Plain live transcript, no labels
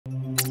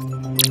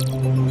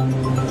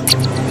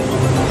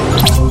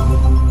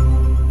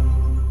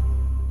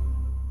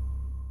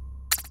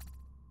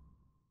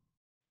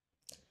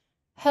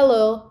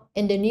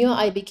the new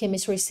IB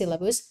chemistry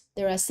syllabus,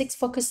 there are 6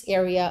 focus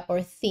area or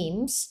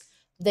themes.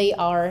 They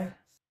are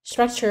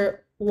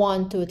structure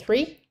 1, 2,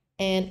 3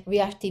 and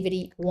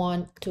reactivity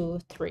 1, 2,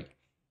 3.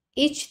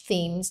 Each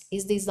theme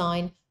is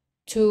designed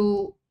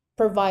to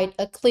provide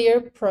a clear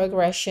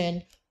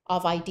progression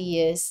of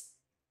ideas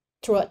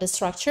throughout the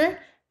structure,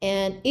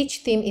 and each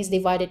theme is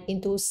divided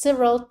into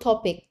several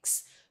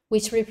topics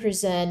which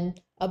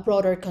represent a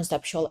broader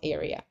conceptual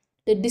area.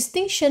 The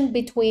distinction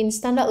between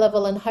standard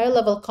level and higher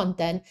level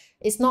content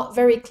is not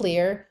very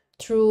clear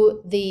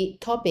through the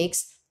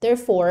topics.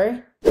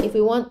 Therefore, if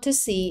we want to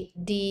see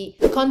the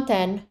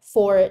content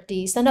for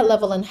the standard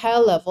level and higher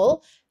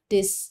level,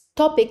 these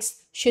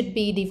topics should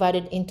be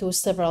divided into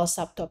several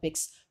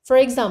subtopics. For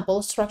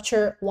example,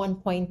 structure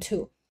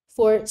 1.2.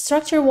 For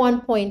structure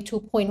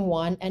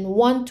 1.2.1 and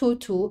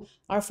 1.2.2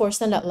 are for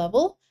standard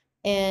level,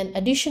 and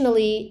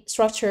additionally,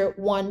 structure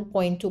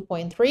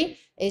 1.2.3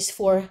 is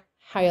for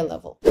higher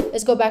level.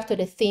 Let's go back to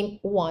the theme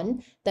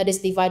 1 that is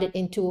divided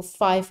into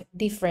 5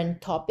 different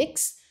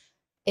topics.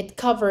 It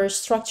covers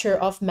structure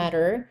of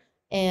matter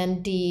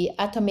and the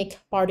atomic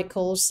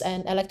particles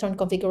and electron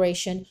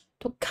configuration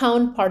to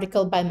count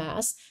particle by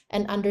mass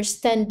and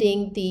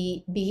understanding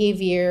the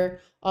behavior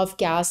of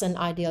gas and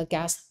ideal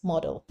gas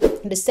model.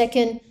 The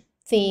second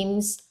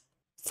themes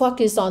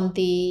focus on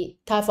the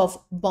type of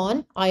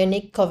bond,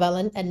 ionic,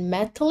 covalent, and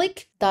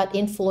metallic that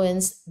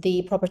influence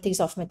the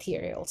properties of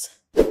materials.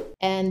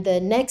 And the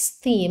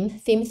next theme,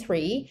 theme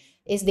 3,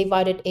 is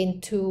divided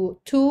into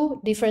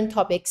 2 different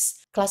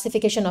topics: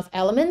 classification of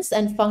elements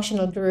and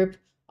functional group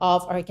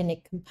of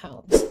organic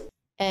compounds.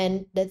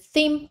 And the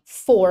theme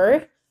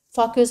 4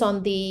 focus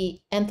on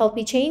the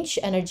enthalpy change,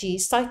 energy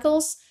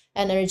cycles,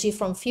 energy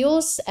from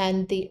fuels,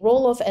 and the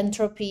role of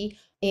entropy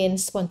in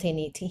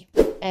spontaneity.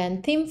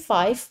 And theme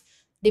 5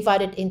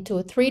 divided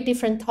into 3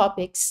 different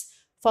topics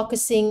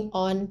focusing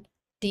on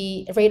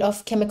the rate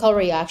of chemical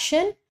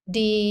reaction,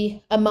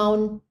 the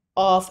amount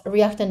of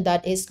reactant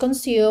that is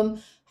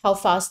consumed, how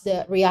fast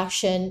the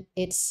reaction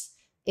is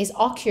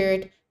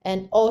occurred,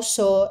 and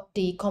also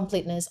the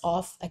completeness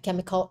of a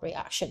chemical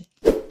reaction.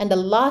 And the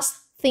last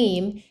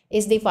theme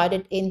is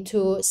divided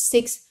into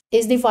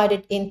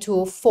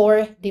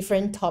 4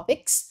 different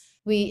topics.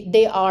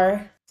 They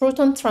are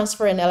proton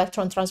transfer and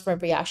electron transfer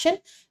reaction,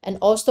 and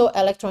also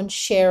electron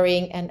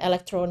sharing and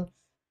electron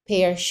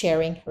pair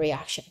sharing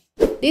reaction.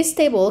 This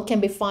table can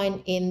be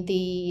found in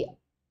the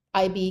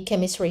IB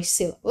chemistry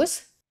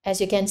syllabus. As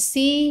you can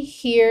see,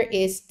 here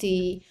is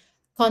the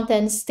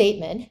content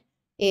statement,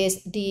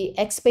 is the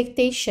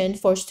expectation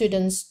for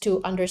students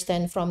to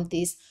understand from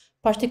these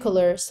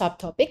particular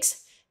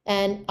subtopics.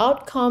 And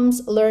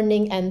outcomes,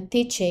 learning, and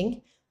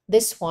teaching,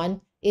 this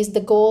one is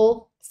the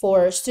goal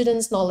for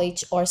students'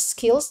 knowledge or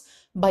skills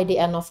by the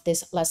end of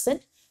this lesson.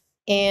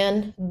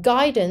 And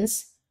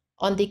guidance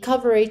on the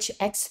coverage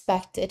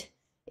expected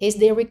is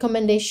the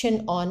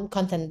recommendation on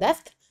content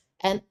depth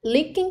and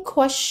linking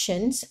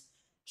questions.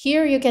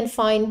 Here you can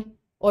find,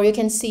 or you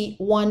can see,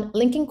 1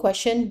 linking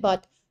question,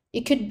 but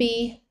it could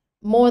be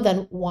more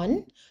than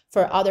 1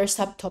 for other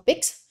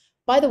subtopics.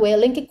 By the way,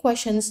 linking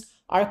questions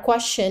are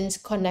questions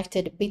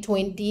connected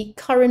between the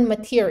current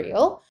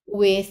material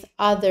with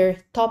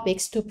other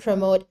topics to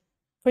promote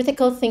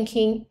critical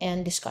thinking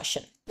and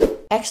discussion.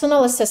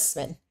 External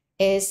assessment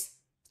is,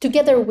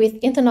 together with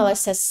internal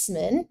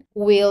assessment,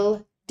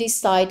 will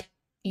decide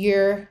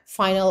your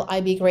final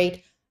IB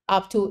grade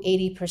up to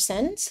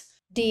 80%.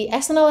 The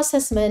external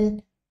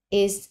assessment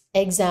is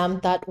exam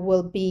that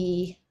will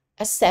be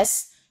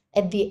assessed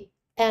at the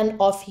end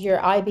of your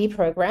IB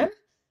program.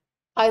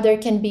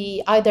 Can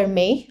be either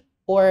May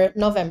or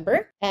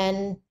November.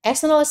 And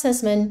external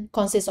assessment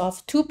consists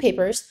of 2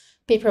 papers,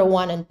 paper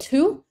 1 and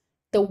 2.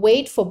 The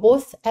weight for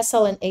both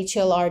SL and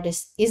HL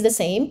is the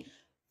same,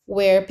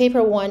 where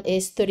paper 1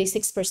 is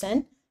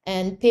 36%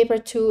 and paper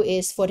 2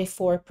 is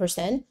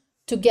 44%.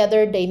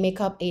 Together, they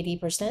make up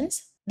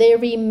 80%. The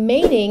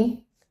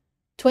remaining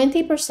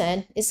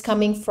 20% is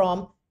coming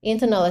from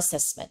internal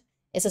assessment.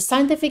 It's a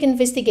scientific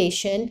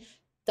investigation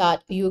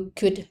that you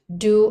could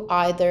do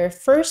either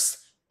first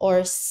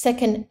or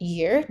second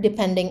year,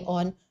 depending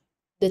on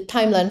the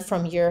timeline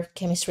from your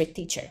chemistry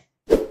teacher.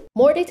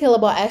 More detail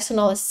about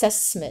external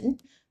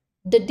assessment.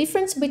 The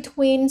difference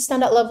between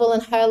standard level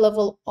and higher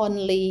level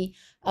only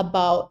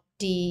about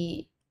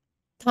the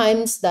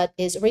times that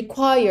is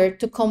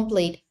required to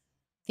complete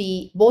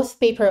both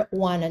paper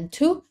 1 and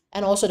 2,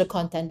 and also the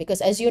content,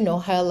 because as you know,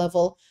 higher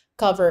level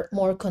cover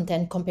more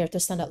content compared to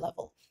standard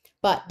level.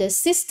 But the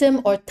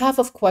system or type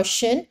of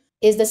question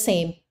is the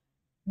same.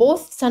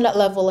 Both standard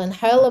level and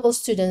higher level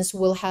students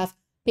will have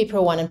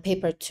paper 1 and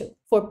paper 2.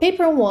 For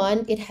paper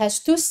 1, it has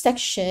 2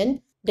 sections.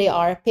 They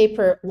are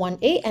paper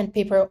 1A and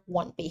paper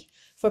 1B.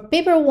 For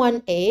paper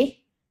 1A,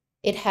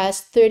 it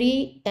has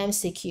 30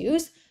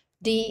 MCQs.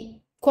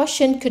 The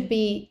question could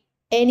be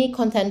any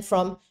content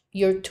from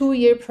your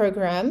 2-year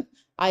program,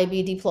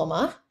 IB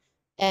Diploma.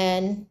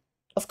 And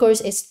of course,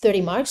 it's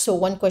 30 marks, so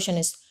 1 question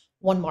is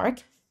 1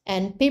 mark.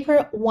 And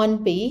paper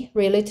 1B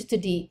related to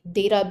the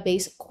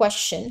database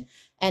question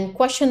and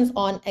questions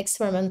on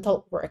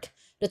experimental work.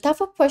 The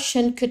type of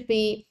question could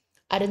be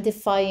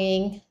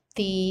identifying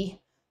the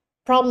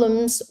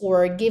problems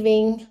or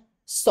giving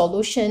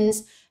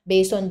solutions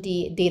based on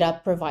the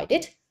data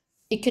provided.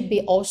 It could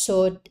be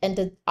also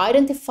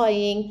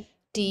identifying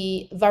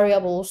the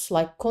variables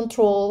like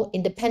control,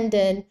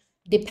 independent,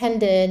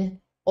 dependent,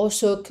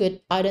 also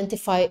could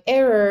identify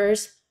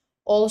errors,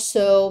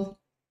 also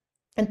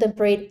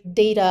interpret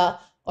data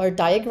or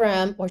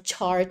diagram or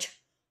chart.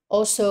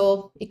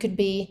 Also, it could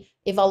be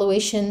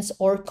evaluations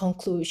or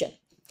conclusion.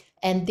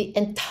 And the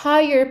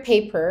entire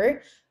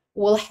paper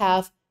will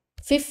have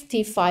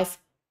 55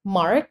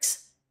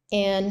 marks,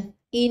 and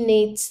it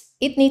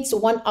needs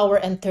 1 hour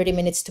and 30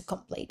 minutes to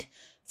complete.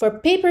 For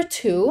paper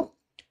 2,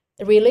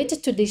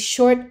 related to the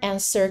short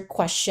answer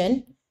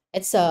question,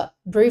 it's a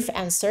brief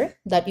answer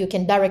that you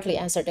can directly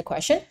answer the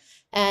question,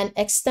 and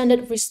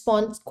extended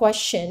response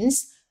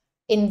questions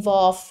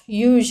involve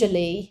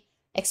usually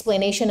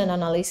explanation and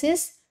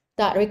analysis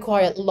that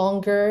require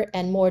longer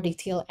and more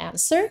detailed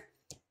answer.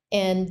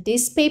 And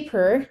this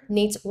paper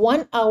needs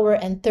 1 hour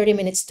and 30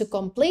 minutes to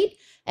complete,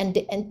 and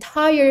the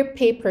entire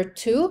paper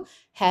 2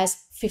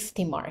 has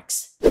 50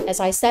 marks. As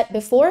I said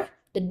before,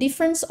 the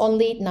difference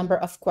only number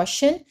of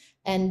questions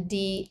and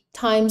the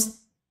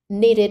times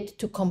needed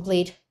to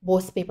complete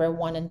both paper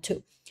 1 and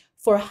 2.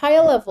 For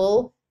higher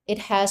level, it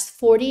has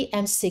 40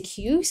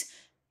 MCQs,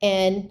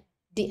 and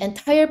the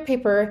entire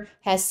paper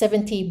has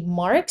 70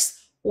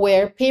 marks,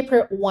 where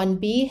paper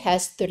 1B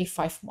has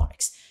 35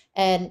 marks.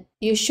 And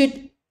you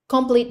should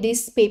complete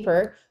this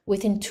paper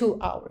within 2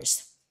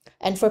 hours.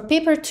 And for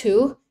paper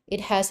 2,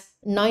 it has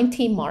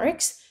 90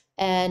 marks,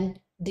 and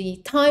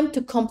the time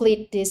to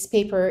complete this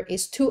paper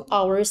is 2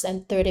 hours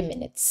and 30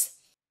 minutes.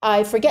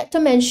 I forget to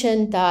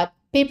mention that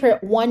paper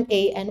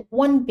 1A and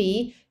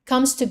 1B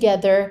comes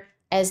together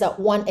as a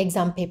one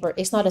exam paper.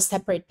 It's not a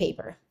separate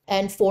paper.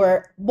 And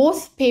for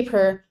both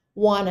paper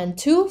 1 and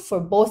 2, for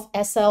both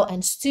SL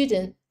and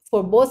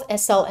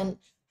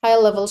higher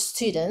level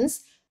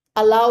students,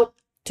 allowed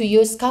to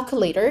use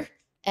calculator,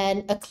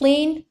 and a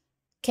clean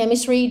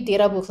chemistry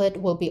data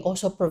booklet will be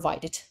also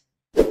provided.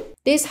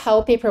 This is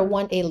how paper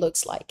 1A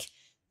looks like.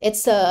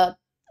 It's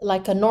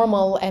like a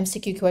normal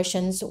MCQ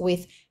questions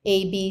with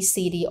A, B,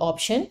 C, D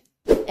option.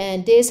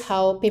 And this is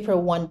how paper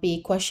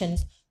 1B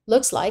questions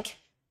looks like.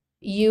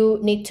 You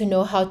need to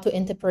know how to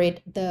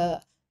interpret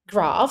the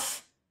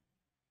graph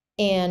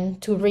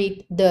and to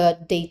read the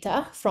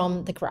data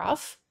from the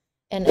graph.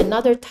 And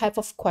another type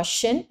of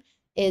question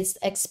is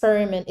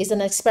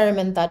an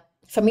experiment that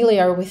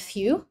familiar with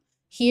you.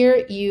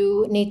 Here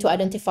you need to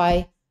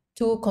identify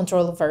 2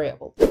 control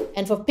variables.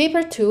 And for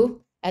paper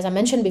 2, as I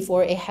mentioned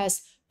before, it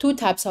has 2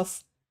 types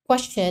of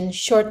question: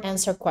 short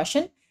answer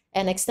question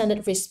and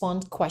extended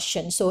response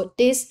question. So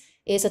this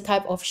is a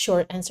type of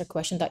short answer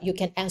question that you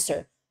can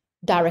answer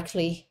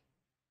directly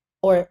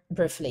or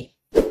briefly.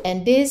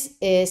 And this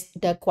is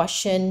the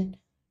question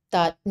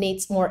that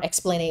needs more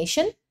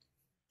explanation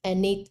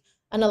and need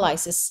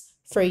analysis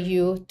for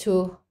you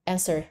to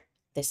answer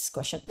this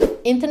question.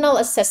 Internal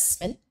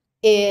assessment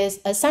is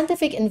a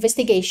scientific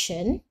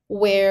investigation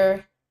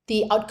where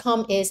the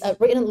outcome is a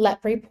written lab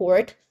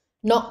report,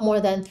 not more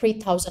than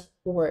 3,000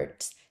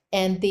 words.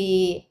 And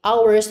the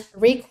hours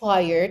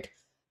required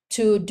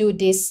to do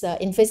this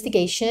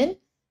investigation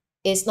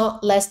is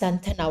not less than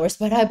 10 hours,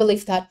 but I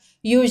believe that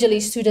usually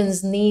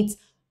students need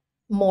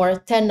more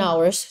 10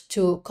 hours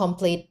to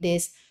complete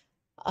this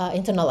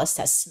internal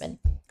assessment.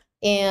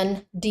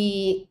 And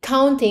the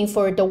counting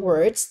for the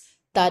words,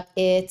 that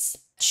it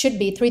should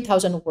be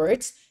 3,000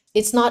 words.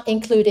 It's not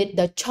included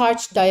the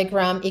chart,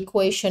 diagram,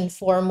 equation,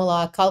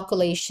 formula,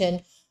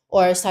 calculation,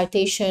 or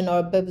citation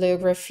or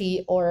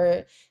bibliography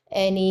or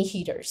any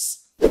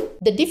headers.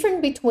 The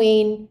difference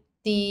between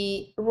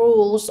the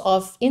rules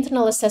of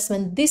internal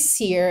assessment this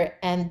year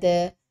and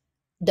the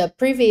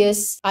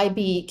previous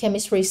IB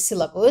chemistry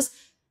syllabus,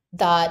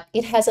 that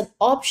it has an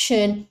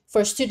option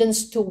for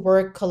students to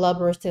work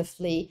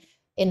collaboratively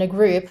in a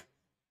group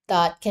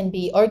that can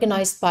be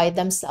organized by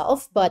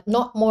themselves, but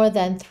not more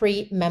than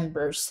 3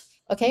 members.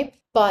 Okay,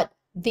 but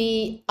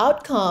the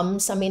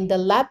outcomes, the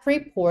lab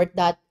report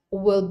that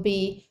will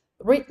be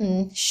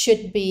written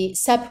should be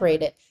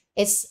separated.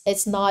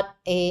 It's not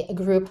a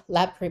group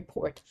lab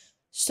report.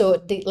 So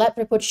the lab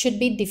report should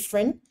be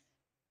different.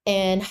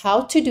 And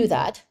how to do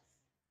that?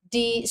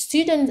 The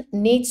student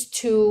needs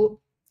to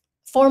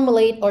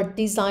formulate or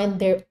design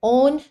their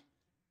own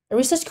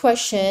research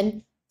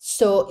question,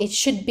 so it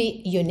should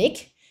be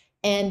unique,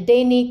 and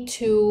they need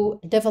to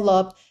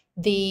develop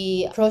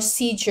the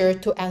procedure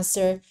to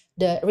answer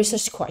the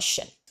research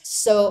question.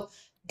 So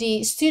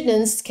the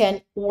students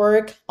can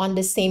work on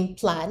the same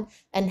plan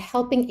and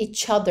helping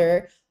each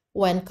other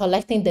when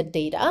collecting the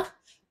data,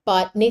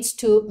 but needs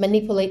to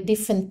manipulate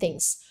different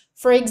things.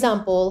 For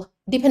example,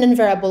 dependent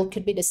variable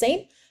could be the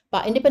same,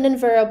 but independent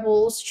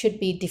variables should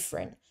be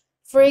different.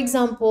 For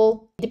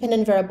example,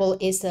 dependent variable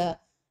is a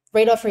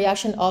rate of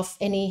reaction of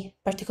any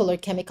particular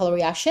chemical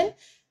reaction.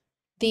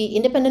 The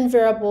independent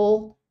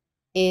variable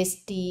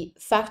is the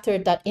factor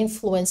that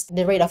influences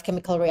the rate of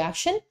chemical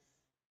reaction.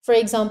 For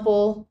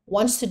example,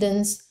 one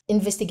student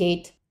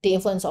investigate the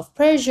influence of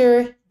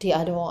pressure, the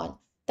other one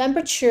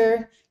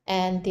temperature,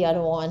 and the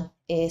other one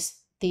is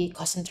the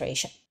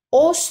concentration.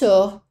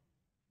 Also,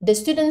 the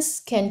students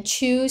can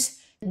choose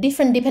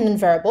different dependent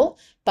variable,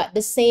 but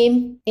the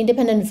same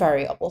independent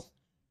variable.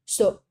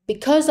 So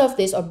because of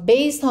this, or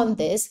based on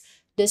this,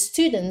 the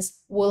students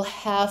will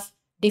have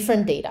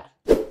different data.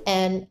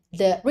 And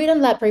the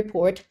written lab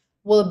report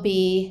will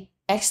be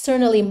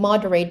externally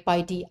moderated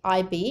by the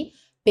IB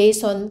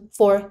based on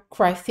 4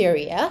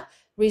 criteria: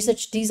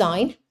 research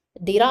design,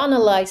 data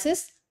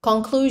analysis,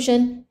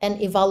 conclusion,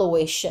 and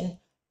evaluation,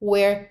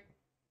 where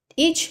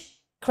each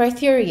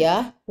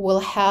criteria will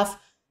have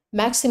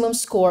maximum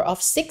score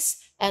of 6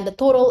 and the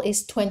total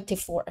is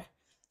 24.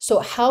 So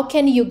how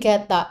can you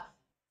get that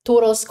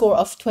total score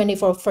of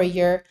 24 for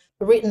your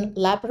written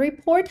lab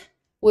report?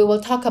 We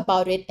will talk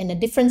about it in a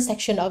different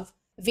section of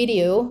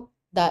video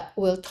that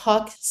will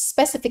talk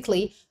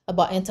specifically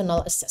about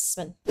internal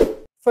assessment.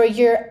 For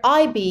your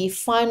IB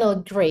final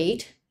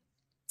grade,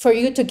 for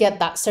you to get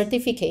that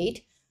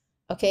certificate,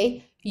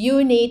 okay,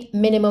 you need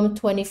minimum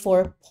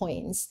 24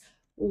 points,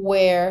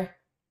 where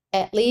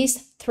at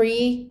least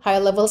 3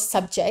 high-level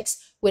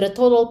subjects with a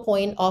total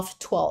point of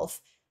 12.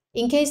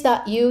 In case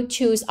that you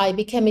choose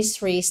IB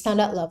Chemistry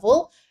standard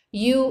level,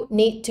 you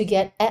need to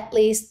get at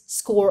least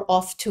score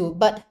of 2.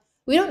 But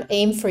we don't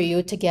aim for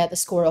you to get a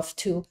score of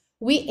 2.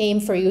 We aim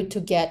for you to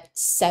get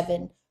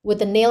 7 with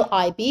the nail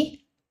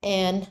IB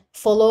and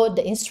follow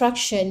the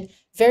instruction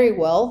very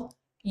well.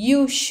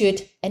 You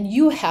should and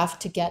you have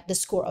to get the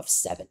score of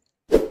 7.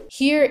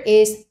 Here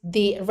is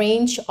the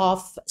range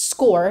of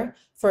score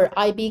for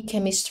IB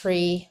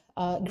Chemistry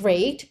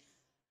grade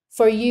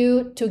for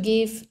you to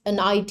give an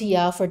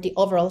idea for the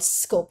overall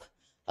scope.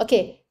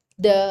 Okay,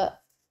 the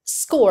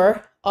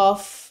score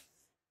of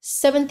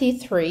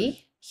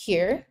 73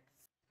 here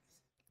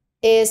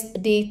is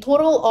the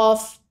total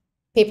of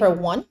paper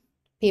 1,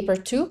 paper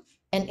 2,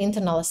 and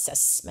internal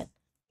assessment.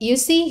 You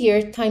see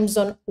here time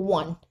zone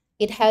 1.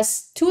 It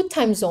has 2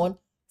 time zone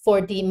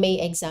for the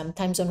May exam,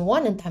 time zone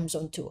 1 and time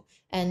zone 2,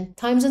 and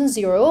time zone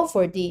 0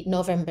 for the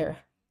November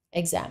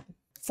exam.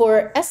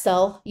 For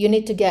SL, you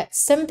need to get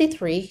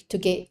 73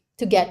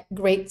 to get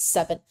grade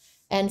 7.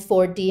 And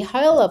for the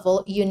higher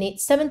level, you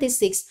need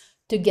 76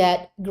 to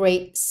get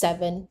grade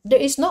 7. There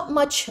is not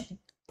much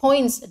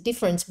points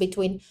difference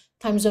between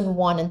time zone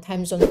 1 and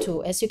time zone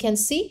 2. As you can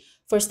see,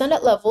 for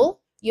standard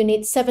level, you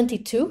need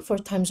 72 for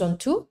time zone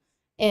 2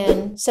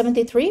 and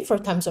 73 for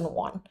time zone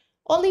 1.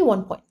 Only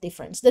 1 point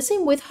difference. The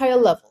same with higher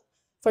level.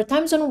 For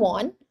time zone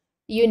 1,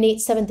 you need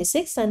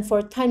 76, and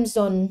for time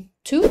zone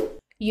 2,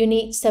 you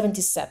need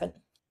 77.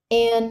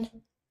 And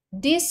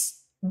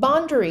these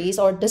boundaries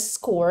or the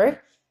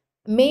score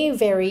may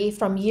vary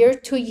from year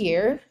to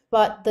year,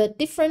 but the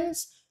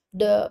difference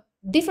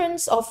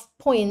of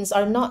points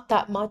are not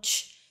that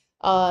much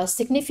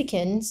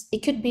significant.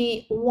 It could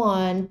be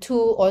 1, 2,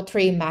 or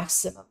 3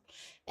 maximum.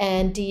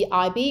 And the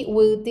IB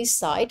will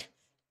decide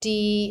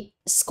the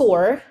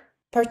score,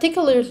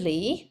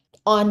 particularly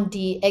on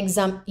the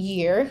exam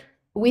year,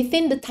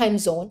 within the time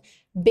zone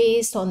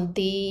based on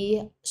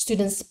the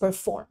student's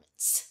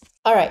performance.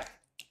 All right,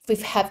 we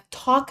have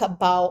talked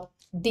about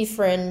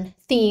different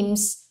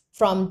themes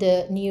from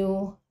the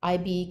new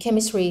IB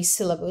Chemistry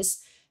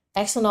syllabus,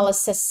 external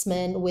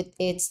assessment with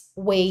its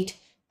weight,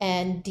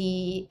 and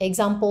the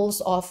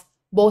examples of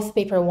both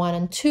paper 1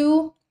 and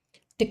 2,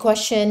 the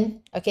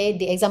question, okay,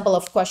 the example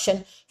of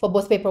question for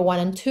both paper 1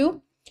 and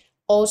 2,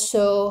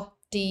 also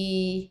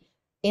the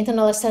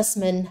internal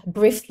assessment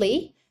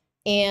briefly,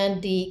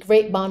 and the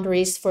grade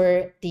boundaries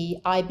for the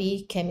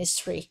IB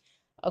Chemistry.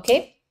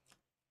 Okay,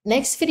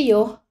 next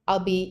video I'll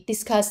be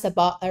discussed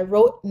about a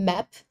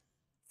roadmap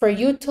for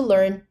you to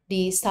learn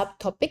the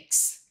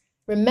subtopics.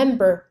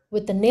 Remember,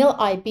 with the nail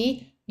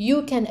IB,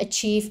 you can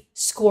achieve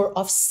score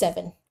of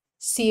 7.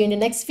 See you in the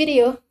next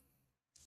video.